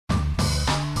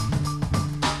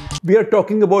We are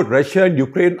talking about Russia and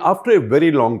Ukraine after a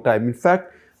very long time. In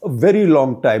fact, a very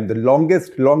long time, the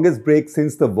longest break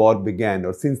since the war began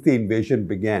or since the invasion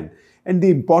began. And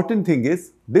the important thing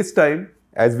is, this time,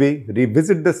 as we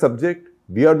revisit the subject,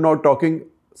 we are not talking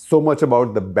so much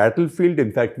about the battlefield.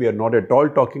 In fact, we are not at all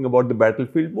talking about the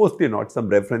battlefield, mostly not, some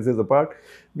references apart.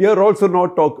 We are also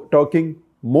not talking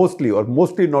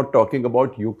mostly not talking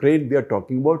about Ukraine. We are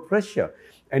talking about Russia.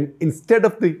 And instead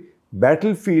of the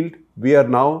battlefield, we are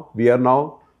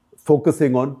now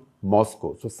focusing on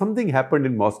Moscow. So something happened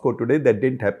in Moscow today that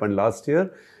didn't happen last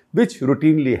year, which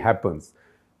routinely happens.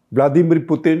 Vladimir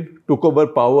Putin took over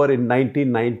power in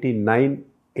 1999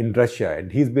 in Russia,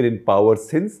 and he's been in power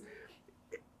since.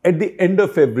 At the end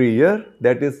of every year,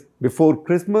 that is before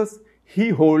Christmas, he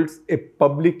holds a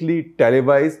publicly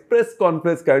televised press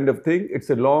conference kind of thing. It's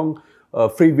a long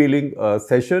freewheeling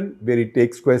session where he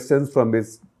takes questions from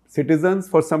his citizens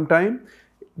for some time.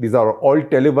 These are all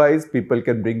televised. People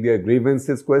can bring their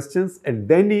grievances, questions, and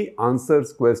then he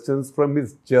answers questions from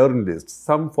his journalists.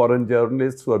 Some foreign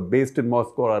journalists who are based in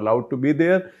Moscow are allowed to be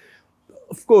there.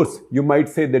 Of course, you might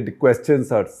say that the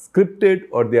questions are scripted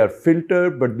or they are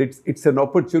filtered, but it's an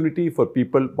opportunity for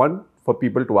people, one, for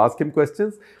people to ask him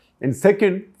questions, and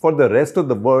second, for the rest of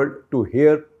the world to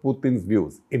hear Putin's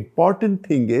views. Important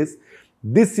thing is,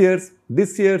 this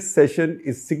year's session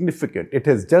is significant. It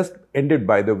has just ended,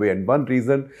 by the way, and one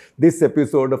reason this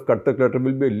episode of Cut the Clutter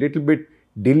will be a little bit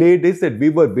delayed is that we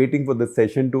were waiting for the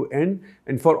session to end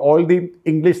and for all the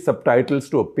English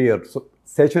subtitles to appear. So,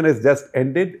 session has just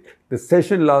ended. The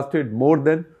session lasted more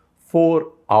than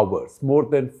 4 hours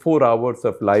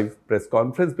of live press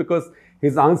conference, because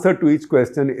his answer to each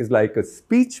question is like a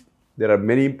speech. There are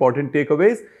many important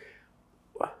takeaways.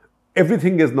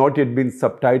 Everything has not yet been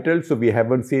subtitled, so we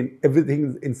haven't seen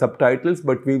everything in subtitles,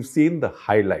 but we've seen the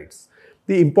highlights.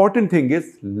 The important thing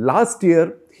is, last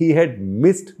year he had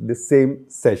missed the same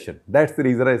session. That's the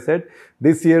reason I said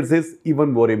this year's is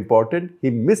even more important. He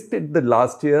missed it the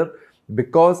last year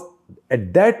because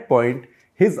at that point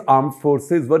his armed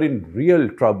forces were in real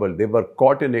trouble. They were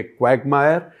caught in a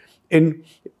quagmire in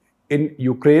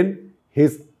Ukraine.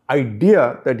 His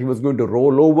idea that he was going to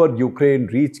roll over Ukraine,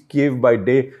 reach Kiev by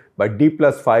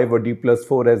D+5 or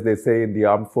D+4, as they say in the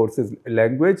armed forces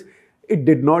language, it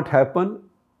did not happen.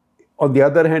 On the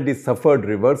other hand, he suffered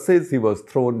reverses. He was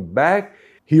thrown back.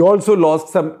 He also lost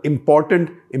some important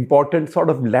sort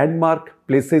of landmark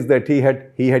places that he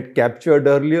had captured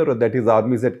earlier, or that his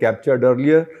armies had captured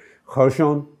earlier.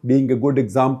 Kherson being a good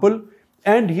example.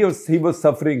 And he was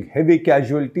suffering heavy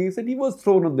casualties, and he was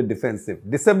thrown on the defensive.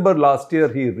 December last year,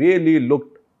 he really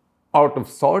looked out of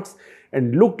sorts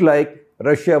and looked like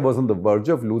Russia was on the verge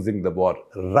of losing the war.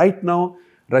 Right now,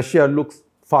 Russia looks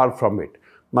far from it.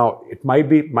 Now, it might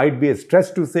be a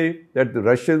stretch to say that the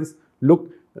Russians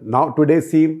today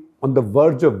seem on the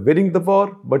verge of winning the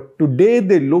war, but today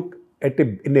they look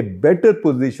in a better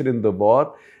position in the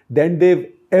war than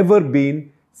they've ever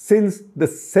been since the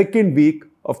second week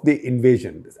of the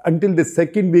invasion. Until the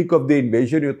second week of the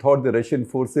invasion, you thought the Russian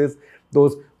forces,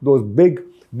 those big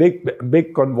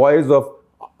convoys of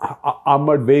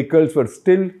armored vehicles were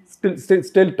still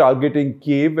targeting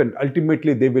Kiev, and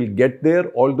ultimately they will get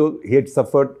there, although he had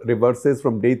suffered reverses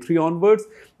from day 3 onwards.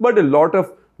 But a lot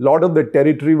of the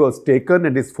territory was taken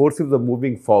and his forces were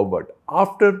moving forward.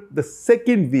 After the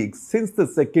second week, since the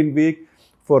second week,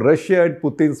 for Russia and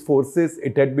Putin's forces,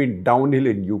 it had been downhill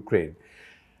in Ukraine.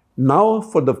 Now,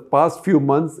 for the past few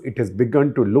months, it has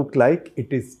begun to look like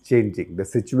it is changing. The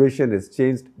situation has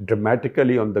changed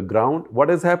dramatically on the ground. What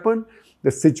has happened?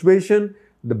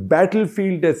 The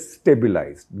battlefield has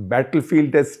stabilized. The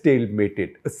battlefield has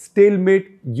stalemated. A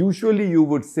stalemate, usually you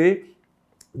would say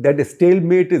that a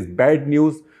stalemate is bad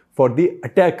news for the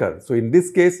attacker. So in this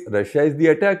case, Russia is the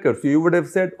attacker. So you would have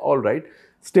said, all right,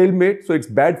 stalemate, so it's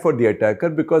bad for the attacker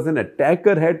because an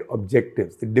attacker had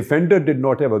objectives. The defender did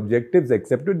not have objectives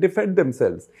except to defend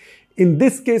themselves. In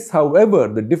this case, however,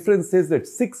 the difference is that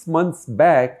 6 months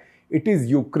back, it is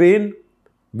Ukraine,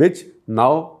 which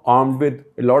now armed with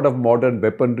a lot of modern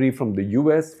weaponry from the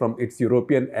US, from its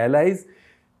European allies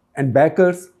and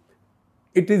backers,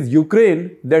 it is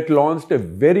Ukraine that launched a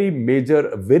very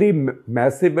major, very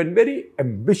massive and very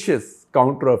ambitious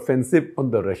counteroffensive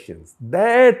on the Russians.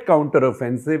 That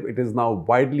counteroffensive, it is now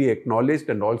widely acknowledged,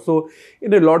 and also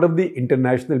in a lot of the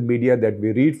international media that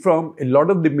we read from, a lot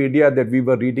of the media that we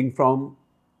were reading from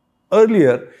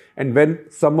earlier, and when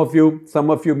some of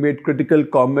you made critical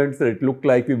comments that it looked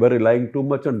like we were relying too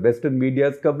much on Western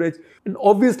media's coverage, and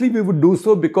obviously we would do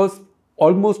so because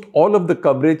almost all of the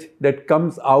coverage that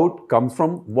comes out comes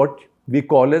from what we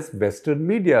call as Western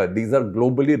media. These are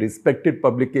globally respected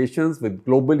publications with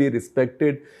globally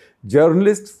respected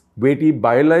journalists, weighty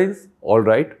bylines. All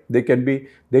right, they can be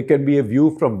a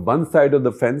view from one side of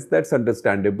the fence. That's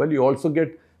understandable. You also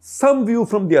get some view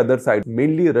from the other side,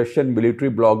 mainly Russian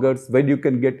military bloggers, when you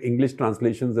can get English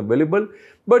translations available.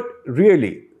 But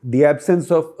really, the absence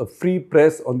of a free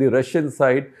press on the Russian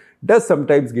side does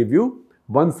sometimes give you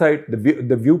one side,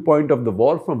 the viewpoint of the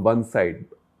war from one side.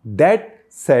 That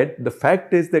said, the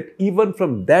fact is that even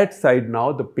from that side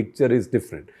now, the picture is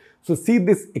different. So see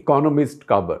this Economist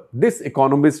cover. This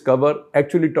Economist cover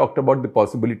actually talked about the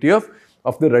possibility of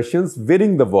the Russians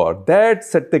winning the war. That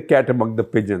set the cat among the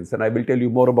pigeons, and I will tell you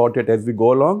more about it as we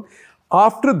go along.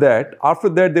 After that,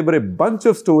 there were a bunch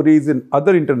of stories in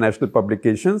other international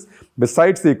publications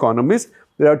besides The Economist.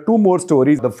 There are two more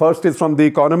stories. The first is from The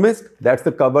Economist. That's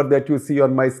the cover that you see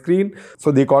on my screen.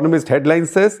 So The Economist headline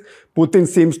says, Putin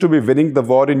seems to be winning the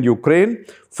war in Ukraine.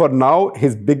 For now,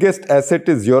 his biggest asset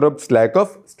is Europe's lack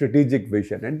of strategic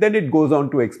vision. And then it goes on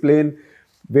to explain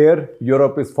where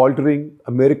Europe is faltering,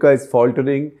 America is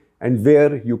faltering, and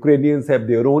where Ukrainians have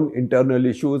their own internal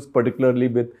issues, particularly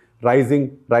with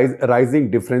rising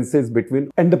differences between,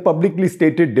 and the publicly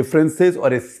stated differences,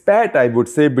 or a spat, I would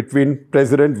say, between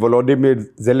President Volodymyr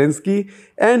Zelensky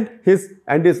and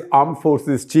his armed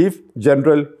forces chief,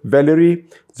 General Valery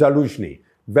Zaluzhny.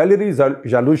 Valery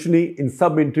Zaluzhny in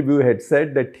some interview had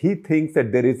said that he thinks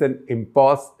that there is an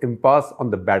impasse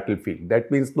on the battlefield. That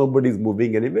means nobody is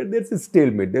moving anywhere. There's a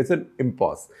stalemate. There's an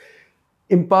impasse.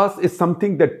 Impasse is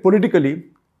something that politically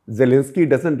Zelensky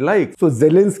doesn't like. So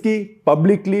Zelensky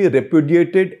publicly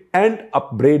repudiated and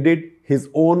upbraided his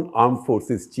own armed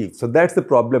forces chief. So that's the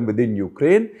problem within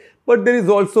Ukraine. But there is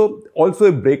also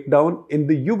a breakdown in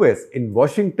the US. In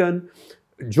Washington,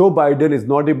 Joe Biden is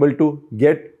not able to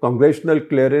get congressional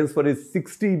clearance for his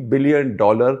 $60 billion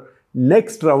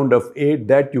next round of aid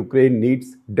that Ukraine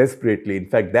needs desperately. In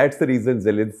fact, that's the reason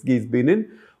Zelensky has been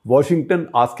in Washington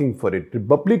asking for it.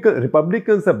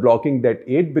 Republicans are blocking that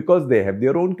aid because they have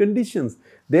their own conditions.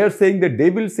 They are saying that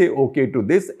they will say okay to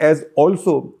this as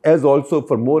also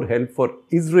for more help for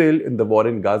Israel in the war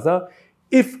in Gaza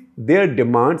if their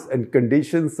demands and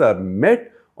conditions are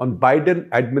met on Biden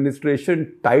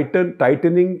administration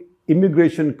tightening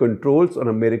immigration controls on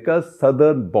America's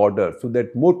southern border so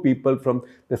that more people from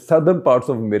the southern parts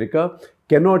of America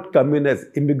cannot come in as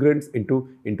immigrants into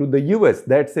the US.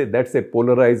 That's a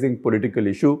polarizing political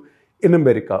issue in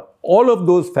America. All of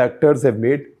those factors have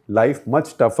made life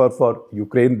much tougher for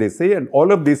Ukraine, they say, and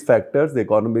all of these factors, The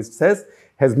Economist says,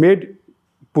 has made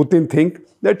Putin think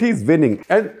that he's winning.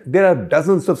 And there are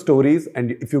dozens of stories,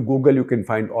 and if you Google, you can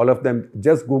find all of them.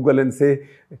 Just Google and say,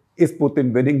 is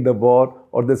Putin winning the war,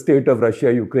 or the state of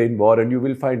Russia-Ukraine war, and you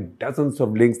will find dozens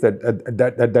of links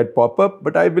that pop up.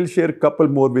 But I will share a couple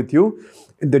more with you.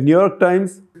 In the New York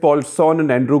Times, Paul Son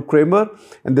and Andrew Kramer,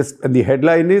 and the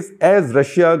headline is, as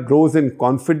Russia grows in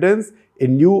confidence, a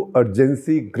new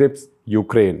urgency grips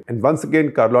Ukraine. And once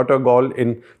again, Carlotta Gall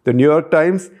in the New York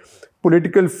Times,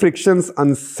 political frictions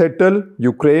unsettle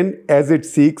Ukraine as it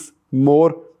seeks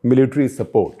more military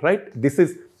support, right? This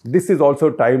is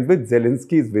also timed with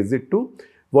Zelensky's visit to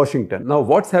Washington. Now,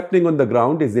 what's happening on the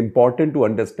ground is important to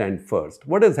understand first.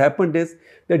 What has happened is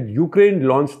that Ukraine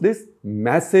launched this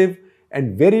massive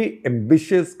and very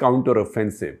ambitious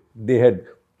counter-offensive. They had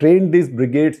trained these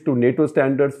brigades to NATO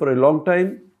standards for a long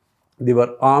time. They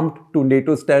were armed to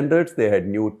NATO standards. They had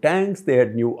new tanks, they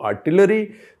had new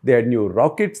artillery, they had new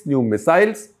rockets, new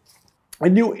missiles,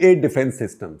 and new air defense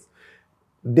systems.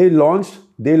 They launched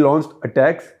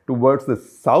attacks towards the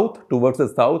south,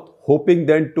 hoping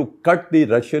then to cut the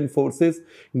Russian forces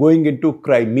going into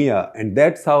Crimea. And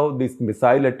that's how these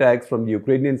missile attacks from the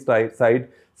Ukrainian side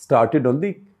started on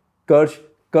the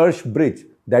Kerch Bridge.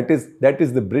 That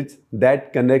is the bridge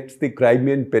that connects the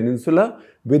Crimean Peninsula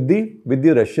with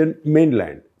the Russian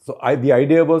mainland. So the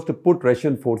idea was to put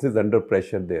Russian forces under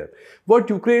pressure there. What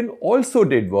Ukraine also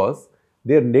did was,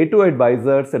 their NATO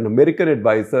advisors and American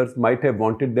advisors might have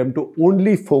wanted them to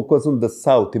only focus on the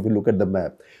south if you look at the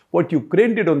map. What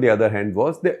Ukraine did on the other hand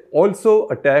was, they also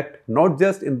attacked not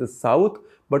just in the south,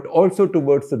 but also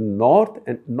towards the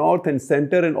north and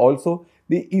center, and also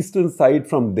the eastern side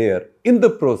from there. In the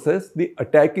process, the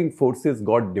attacking forces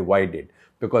got divided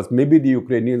because maybe the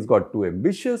Ukrainians got too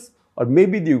ambitious, or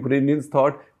maybe the Ukrainians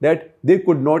thought that they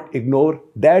could not ignore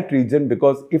that region,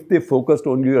 because if they focused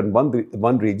only on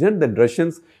one region, then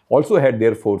Russians also had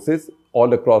their forces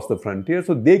all across the frontier.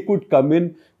 So they could come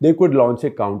in, they could launch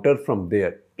a counter from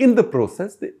there. In the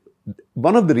process,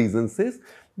 one of the reasons is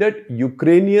that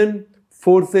Ukrainian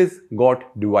forces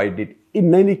got divided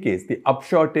In any case, the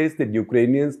upshot is that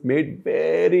Ukrainians made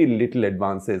very little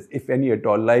advances, if any at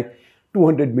all, like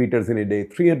 200 meters in a day,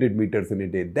 300 meters in a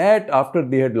day. That after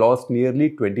they had lost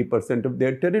nearly 20% of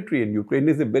their territory, and Ukraine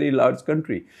is a very large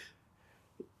country.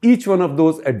 Each one of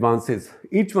those advances,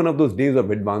 each one of those days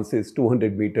of advances,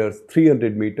 200 meters,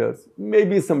 300 meters,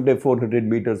 maybe someday 400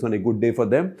 meters on a good day for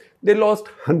them, they lost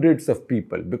hundreds of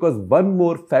people, because one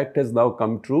more fact has now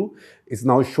come true, is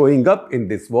now showing up in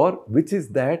this war, which is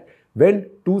that when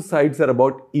two sides are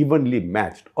about evenly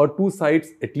matched, or two sides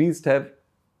at least have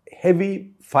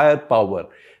heavy firepower,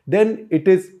 then it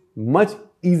is much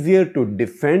easier to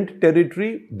defend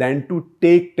territory than to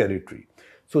take territory.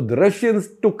 So the Russians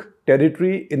took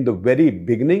territory in the very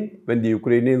beginning when the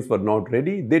Ukrainians were not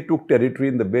ready. They took territory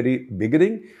in the very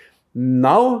beginning.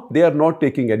 Now they are not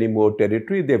taking any more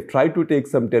territory. They've tried to take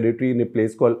some territory in a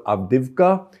place called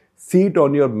Avdiivka. See it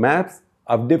on your maps.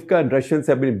 Avdiivka, and Russians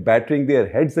have been battering their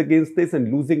heads against this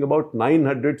and losing about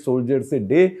 900 soldiers a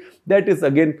day. That is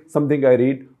again something I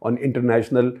read on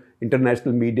international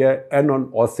media and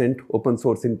on OSINT, open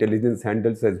source intelligence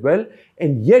handles as well.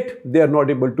 And yet they are not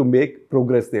able to make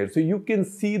progress there. So you can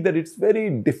see that it's very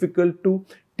difficult to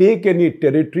take any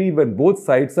territory when both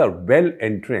sides are well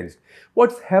entrenched.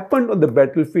 What's happened on the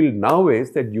battlefield now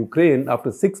is that Ukraine, after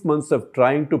 6 months of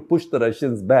trying to push the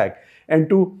Russians back and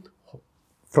to,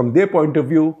 from their point of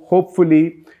view,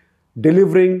 hopefully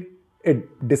delivering a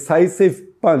decisive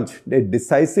punch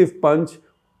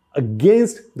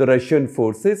against the Russian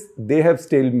forces, they have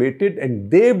stalemated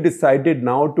and they've decided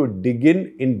now to dig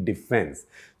in defense.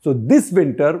 So this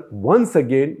winter, once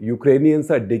again,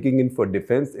 Ukrainians are digging in for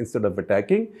defense instead of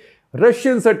attacking.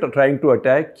 Russians are trying to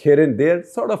attack here and there,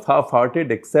 sort of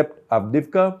half-hearted, except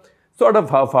Avdiivka, sort of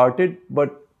half-hearted,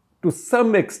 but to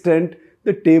some extent,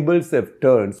 the tables have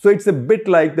turned. So it's a bit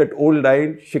like that old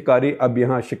line, Shikari ab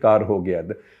yahan shikar ho gaya.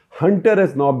 The hunter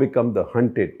has now become the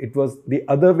hunted. It was the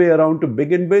other way around to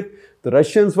begin with. The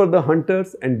Russians were the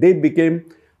hunters and they became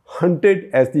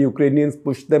hunted as the Ukrainians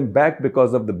pushed them back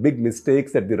because of the big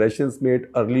mistakes that the Russians made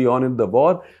early on in the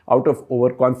war, out of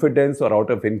overconfidence or out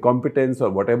of incompetence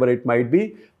or whatever it might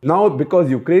be. Now,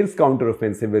 because Ukraine's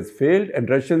counteroffensive has failed and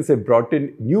Russians have brought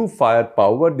in new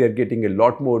firepower, they're getting a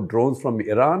lot more drones from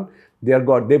Iran. They've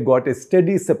got a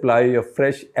steady supply of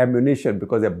fresh ammunition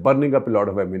because they're burning up a lot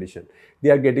of ammunition. They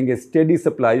are getting a steady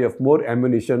supply of more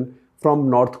ammunition from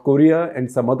North Korea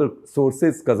and some other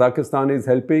sources. Kazakhstan is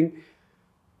helping.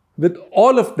 With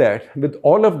all of that,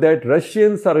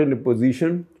 Russians are in a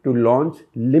position to launch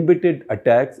limited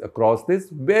attacks across this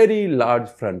very large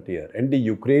frontier. And the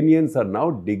Ukrainians are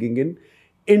now digging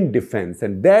in defense.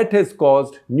 And that has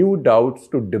caused new doubts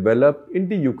to develop in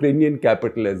the Ukrainian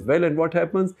capital as well. And what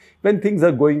happens when things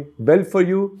are going well for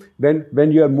you,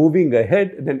 when you are moving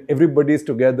ahead, then everybody is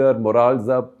together, morale's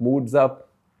up, mood's up,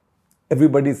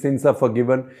 everybody's sins are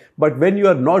forgiven. But when you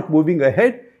are not moving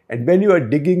ahead and when you are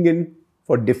digging in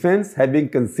for defense, having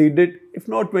conceded, if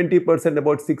not 20%,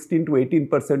 about 16 to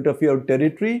 18% of your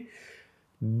territory,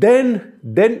 then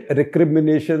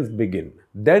recriminations begin.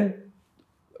 Then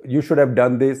you should have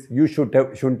done this, you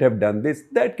shouldn't have done this,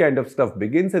 that kind of stuff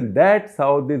begins. And that's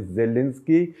how this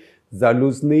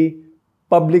Zelensky-Zaluzhny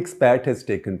public spat has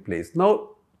taken place. Now,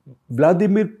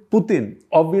 Vladimir Putin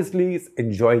obviously is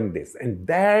enjoying this. And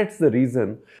that's the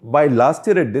reason why last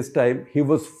year at this time, he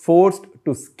was forced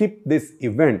to skip this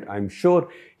event. I'm sure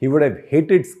he would have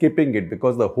hated skipping it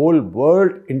because the whole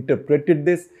world interpreted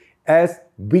this as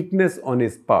weakness on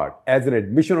his part, as an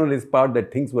admission on his part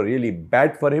that things were really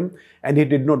bad for him and he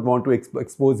did not want to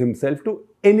expose himself to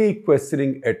any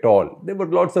questioning at all. There were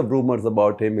lots of rumors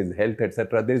about him, his health,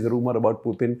 etc. There is a rumor about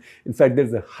Putin. In fact,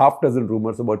 there's a half dozen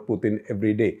rumors about Putin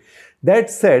every day. That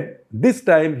said, this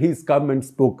time he's come and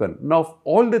spoken. Now, of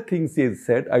all the things he has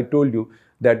said, I told you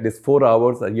that these 4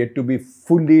 hours are yet to be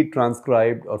fully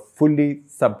transcribed or fully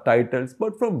subtitled.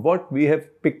 But from what we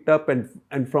have picked up and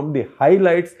from the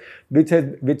highlights which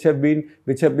have been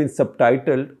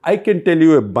subtitled, I can tell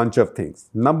you a bunch of things.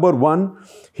 Number one,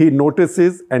 he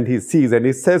notices and he sees, and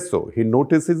he says so. He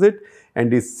notices it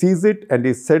and he sees it and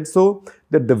he said so,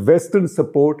 that the Western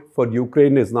support for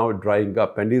Ukraine is now drying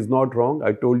up. And he's not wrong.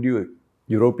 I told you,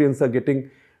 Europeans are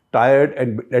getting tired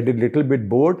and a little bit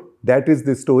bored. That is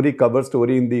the cover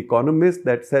story in The Economist,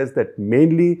 that says that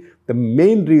mainly the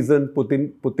main reason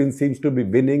Putin seems to be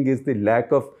winning is the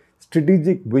lack of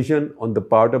strategic vision on the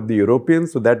part of the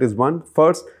Europeans. So that is one.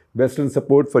 First, Western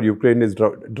support for Ukraine is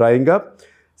drying up.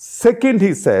 Second,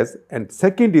 he says, and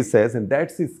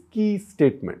that's his key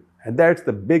statement, and that's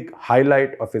the big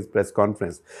highlight of his press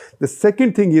conference. The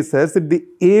second thing he says, that the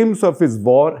aims of his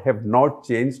war have not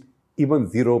changed even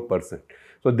 0%.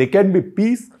 So there can be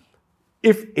peace,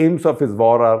 if aims of his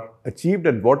war are achieved.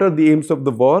 And what are the aims of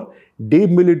the war?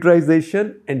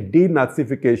 Demilitarization and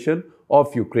denazification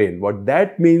of Ukraine. What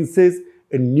that means is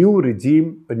a new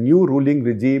regime, a new ruling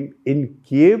regime in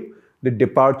Kiev, the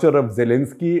departure of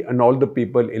Zelensky and all the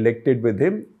people elected with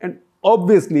him, and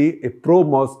obviously a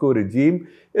pro-Moscow regime,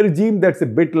 a regime that's a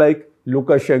bit like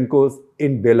Lukashenko's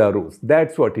in Belarus.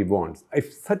 That's what he wants.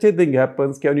 If such a thing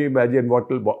happens, can you imagine what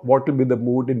will be the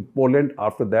mood in Poland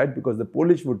after that? Because the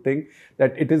Polish would think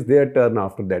that it is their turn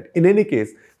after that. In any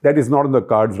case, that is not on the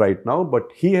cards right now, but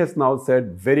he has now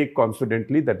said very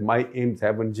confidently that my aims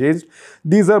haven't changed.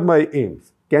 These are my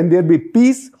aims. Can there be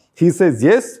peace? He says,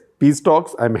 yes, peace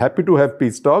talks. I'm happy to have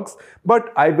peace talks,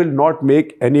 but I will not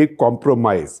make any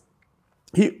compromise.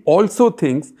 He also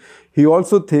thinks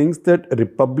that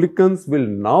Republicans will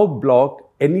now block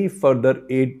any further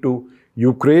aid to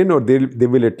Ukraine, or they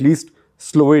will at least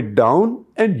slow it down.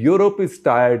 And Europe is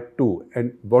tired too.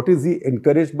 And what is he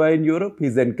encouraged by in Europe?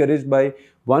 He's encouraged by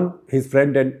his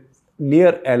friend and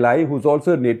near ally, who's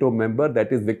also a NATO member,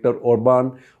 that is Viktor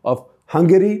Orban of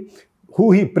Hungary,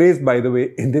 who he praised, by the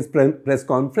way, in this press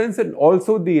conference, and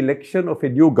also the election of a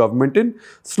new government in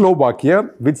Slovakia,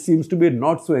 which seems to be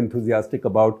not so enthusiastic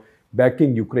about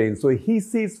backing Ukraine. So he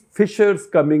sees fissures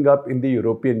coming up in the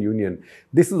European Union.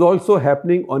 This is also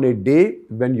happening on a day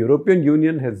when European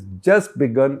Union has just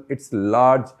begun its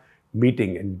large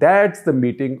meeting. And that's the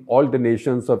meeting all the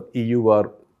nations of EU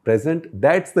are present.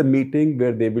 That's the meeting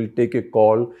where they will take a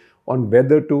call on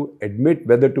whether to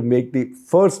make the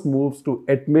first moves to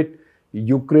admit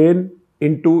Ukraine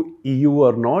into EU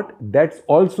or not. That's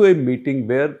also a meeting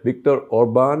where Viktor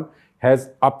Orban has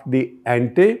upped the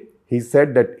ante. He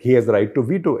said that he has the right to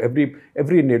veto.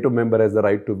 Every NATO member has the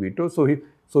right to veto.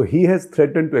 So he has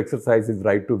threatened to exercise his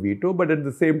right to veto, but at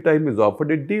the same time is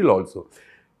offered a deal also.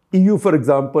 EU, for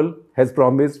example, has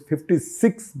promised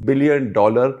 $56 billion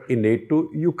in aid to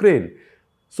Ukraine.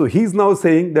 So he's now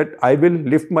saying that I will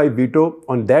lift my veto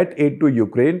on that aid to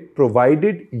Ukraine,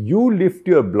 provided you lift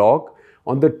your block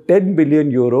on the 10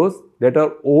 billion euros that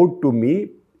are owed to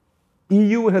me.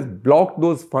 EU has blocked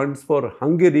those funds for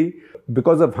Hungary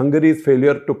because of Hungary's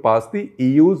failure to pass the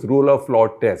EU's rule of law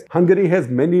test. Hungary has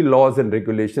many laws and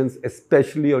regulations,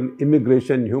 especially on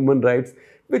immigration, human rights,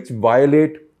 which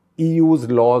violate EU's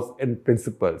laws and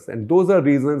principles. And those are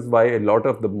reasons why a lot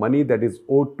of the money that is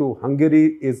owed to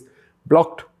Hungary is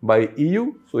blocked by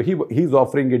EU. So he's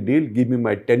offering a deal. Give me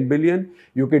my 10 billion.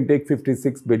 You can take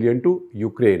 56 billion to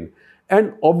Ukraine.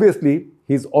 And obviously,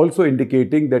 he's also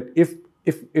indicating that if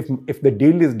the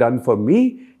deal is done for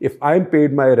me, if I'm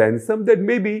paid my ransom, then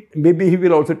maybe he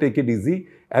will also take it easy,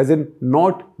 as in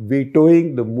not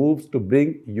vetoing the moves to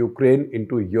bring Ukraine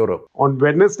into Europe. On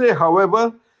Wednesday,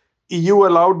 however, EU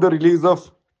allowed the release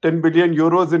of 10 billion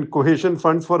euros in cohesion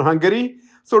funds for Hungary.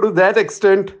 So to that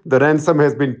extent, the ransom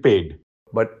has been paid.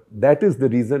 But that is the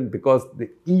reason, because the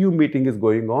EU meeting is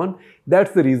going on.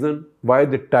 That's the reason why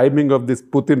the timing of this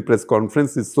Putin press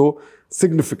conference is so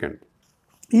significant.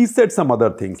 He said some other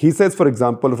things. He says, for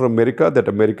example, for America, that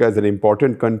America is an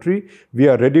important country. We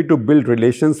are ready to build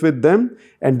relations with them.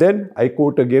 And then, I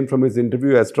quote again from his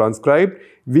interview as transcribed,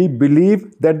 we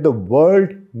believe that the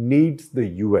world needs the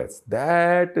US.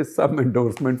 That is some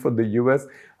endorsement for the US.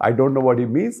 I don't know what he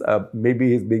means.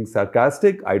 Maybe he's being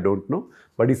sarcastic. I don't know.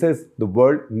 But he says the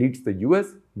world needs the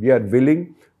US. We are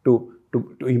willing to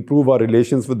improve our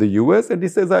relations with the US. And he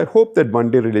says, I hope that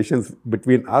one day relations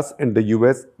between us and the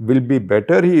US will be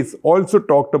better. He's also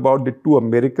talked about the two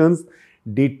Americans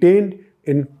detained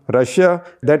in Russia,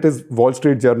 that is Wall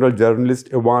Street Journal journalist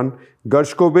Ivan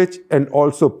Gershkovich and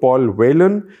also Paul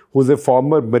Whelan, who's a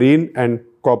former Marine and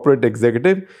corporate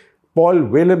executive. Paul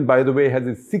Whelan, by the way, has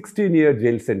a 16-year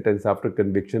jail sentence after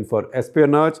conviction for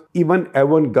espionage. Even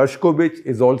Evan Gershkovich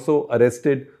is also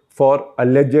arrested for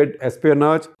alleged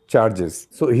espionage charges.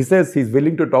 So he says he's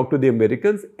willing to talk to the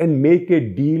Americans and make a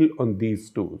deal on these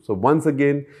two. So once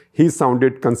again, he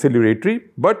sounded conciliatory,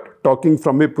 but talking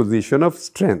from a position of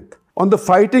strength. On the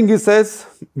fighting, he says,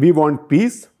 we want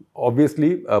peace,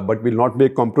 obviously, but will not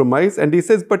make compromise. And he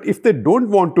says, but if they don't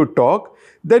want to talk,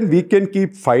 then we can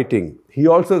keep fighting. He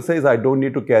also says, I don't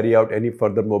need to carry out any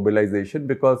further mobilization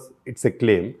because it's a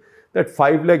claim that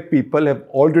 5 lakh people have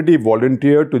already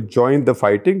volunteered to join the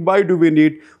fighting. Why do we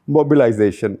need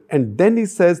mobilization? And then he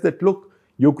says that, look,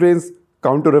 Ukraine's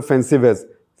counteroffensive has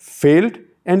failed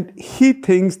and he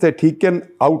thinks that he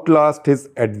can outlast his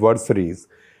adversaries.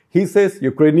 He says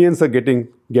Ukrainians are getting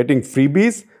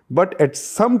freebies, but at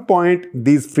some point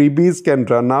these freebies can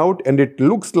run out, and it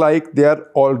looks like they are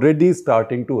already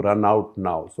starting to run out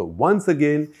now. So once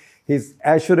again, his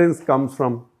assurance comes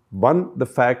from, one, the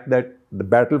fact that The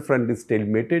battlefront is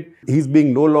stalemated. He's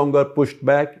being no longer pushed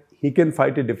back. He can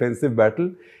fight a defensive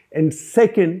battle. And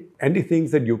second, and he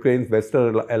thinks that Ukraine's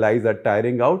Western allies are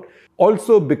tiring out.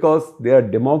 Also because they are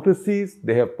democracies,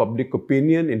 they have public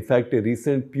opinion. In fact, a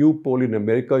recent Pew poll in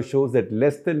America shows that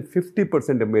less than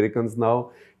 50% Americans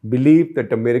now believe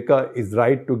that America is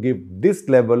right to give this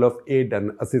level of aid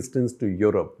and assistance to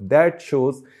Europe. That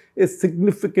shows a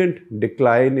significant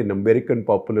decline in American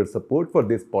popular support for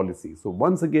this policy. So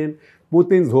once again,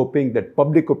 Putin's hoping that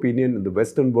public opinion in the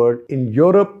Western world, in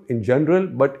Europe in general,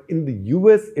 but in the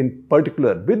US in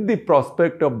particular, with the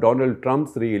prospect of Donald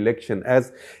Trump's re-election,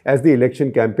 as the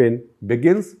election campaign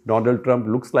begins, Donald Trump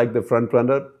looks like the front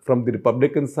runner from the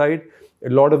Republican side. A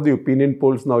lot of the opinion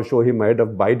polls now show him ahead of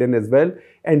Biden as well.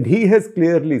 And he has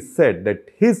clearly said that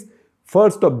his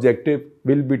first objective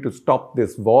will be to stop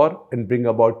this war and bring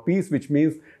about peace, which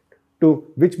means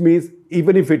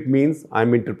even if it means,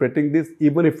 I'm interpreting this,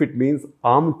 even if it means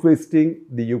arm twisting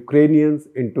the Ukrainians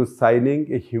into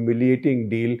signing a humiliating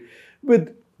deal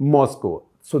with Moscow.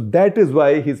 So that is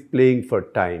why he's playing for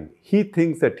time. He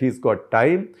thinks that he's got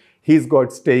time, he's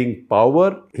got staying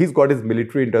power, he's got his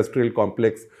military-industrial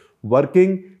complex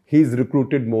working, he's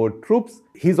recruited more troops,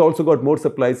 he's also got more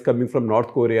supplies coming from North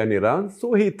Korea and Iran,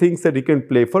 so he thinks that he can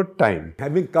play for time.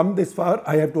 Having come this far,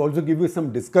 I have to also give you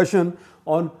some discussion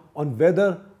on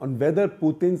whether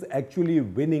Putin's actually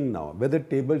winning now, whether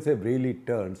tables have really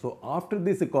turned. So after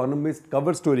this Economist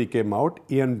cover story came out,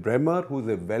 Ian Bremmer, who's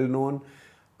a well-known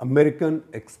American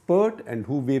expert and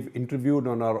who we've interviewed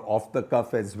on our Off the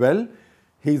Cuff as well,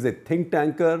 he's a think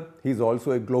tanker, he's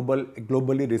also a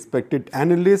globally respected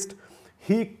analyst.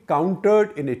 He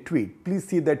countered in a tweet, please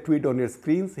see that tweet on your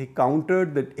screens, he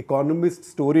countered the Economist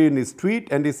story in his tweet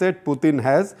and he said Putin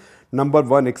has, number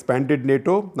one, expanded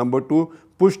NATO, number two,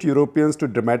 pushed Europeans to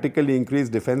dramatically increase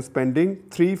defense spending,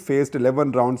 3, faced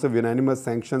 11 rounds of unanimous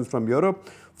sanctions from Europe,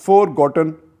 4,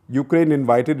 gotten Ukraine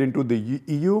invited into the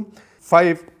EU,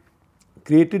 5,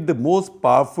 created the most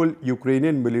powerful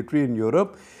Ukrainian military in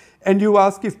Europe. And you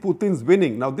ask if Putin's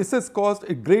winning. Now, this has caused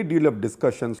a great deal of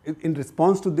discussions. In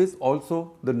response to this,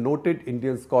 also, the noted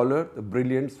Indian scholar, the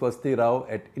brilliant Swasti Rao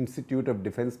at Institute of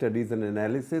Defense Studies and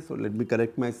Analysis, so let me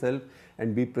correct myself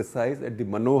and be precise, at the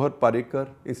Manohar Parrikar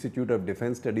Institute of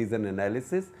Defense Studies and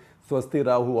Analysis, Swasti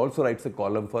Rao, who also writes a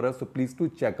column for us, so please do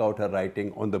check out her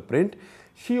writing on the print.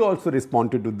 She also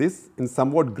responded to this in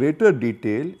somewhat greater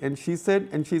detail, and she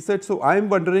said, so I am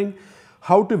wondering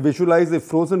how to visualize a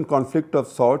frozen conflict of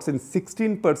sorts in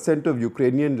 16% of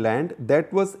Ukrainian land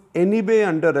that was anyway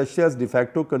under Russia's de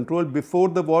facto control before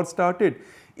the war started.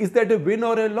 Is that a win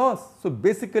or a loss? So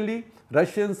basically,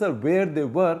 Russians are where they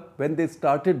were when they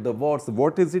started the war. So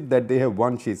what is it that they have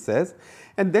won, she says.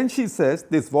 And then she says,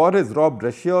 this war has robbed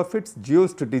Russia of its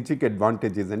geostrategic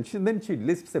advantages. And then she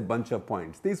lists a bunch of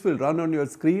points. These will run on your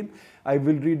screen. I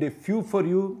will read a few for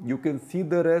you. You can see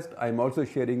the rest. I'm also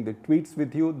sharing the tweets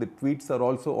with you. The tweets are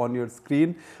also on your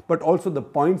screen, but also the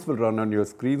points will run on your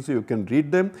screen so you can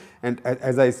read them. And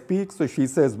as I speak, so she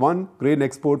says, 1, grain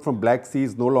export from Black Sea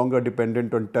is no longer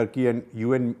dependent on Turkey and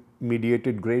UN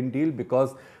mediated grain deal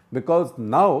because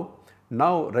now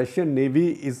Russian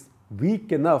Navy is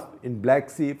weak enough in Black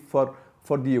Sea for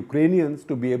the Ukrainians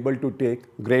to be able to take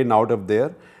grain out of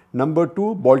there. Number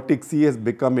 2, Baltic Sea has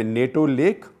become a NATO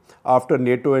lake after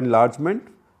NATO enlargement.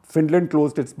 Finland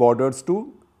closed its borders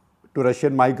to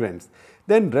Russian migrants.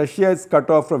 Then Russia is cut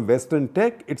off from Western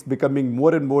tech. It's becoming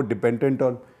more and more dependent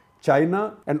on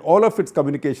China, and all of its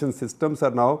communication systems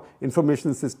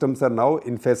information systems are now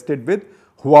infested with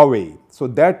Huawei. So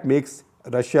that makes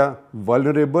Russia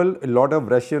vulnerable. A lot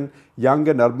of young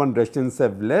and urban Russians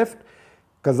have left.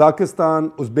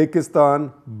 Kazakhstan,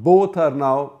 Uzbekistan, both are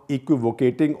now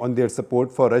equivocating on their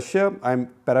support for Russia. I'm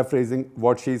paraphrasing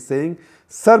what she's saying.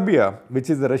 Serbia, which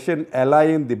is a Russian ally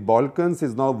in the Balkans,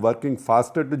 is now working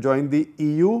faster to join the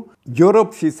EU.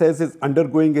 Europe, she says, is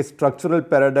undergoing a structural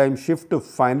paradigm shift to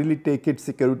finally take its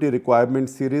security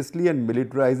requirements seriously and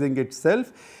militarizing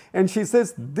itself. And she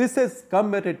says this has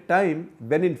come at a time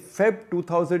when in Feb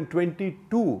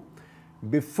 2022,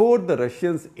 before the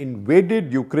Russians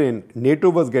invaded Ukraine, NATO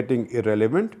was getting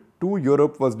irrelevant. 2,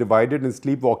 Europe was divided and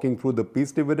sleepwalking through the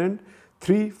peace dividend.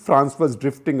 3, France was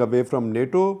drifting away from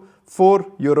NATO. 4,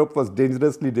 Europe was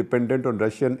dangerously dependent on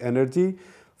Russian energy.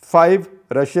 5,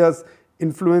 Russia's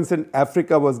influence in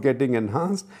Africa was getting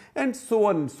enhanced, and so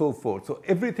on and so forth. So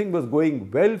everything was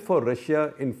going well for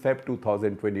Russia in Feb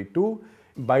 2022.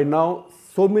 By now,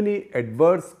 so many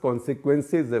adverse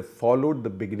consequences have followed the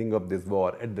beginning of this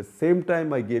war. At the same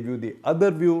time, I gave you the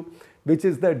other view, which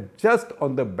is that just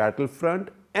on the battlefront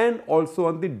and also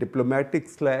on the diplomatic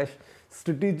 /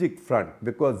 strategic front,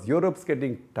 because Europe's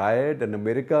getting tired and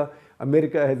America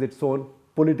has its own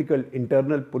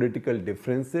internal political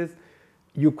differences.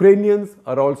 Ukrainians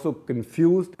are also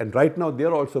confused, and right now they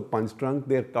are also punch drunk,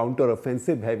 their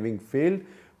counter-offensive having failed.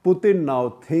 Putin now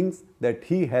thinks that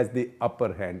he has the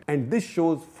upper hand, and this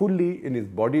shows fully in his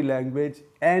body language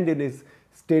and in his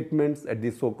statements at the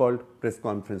so-called press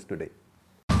conference today.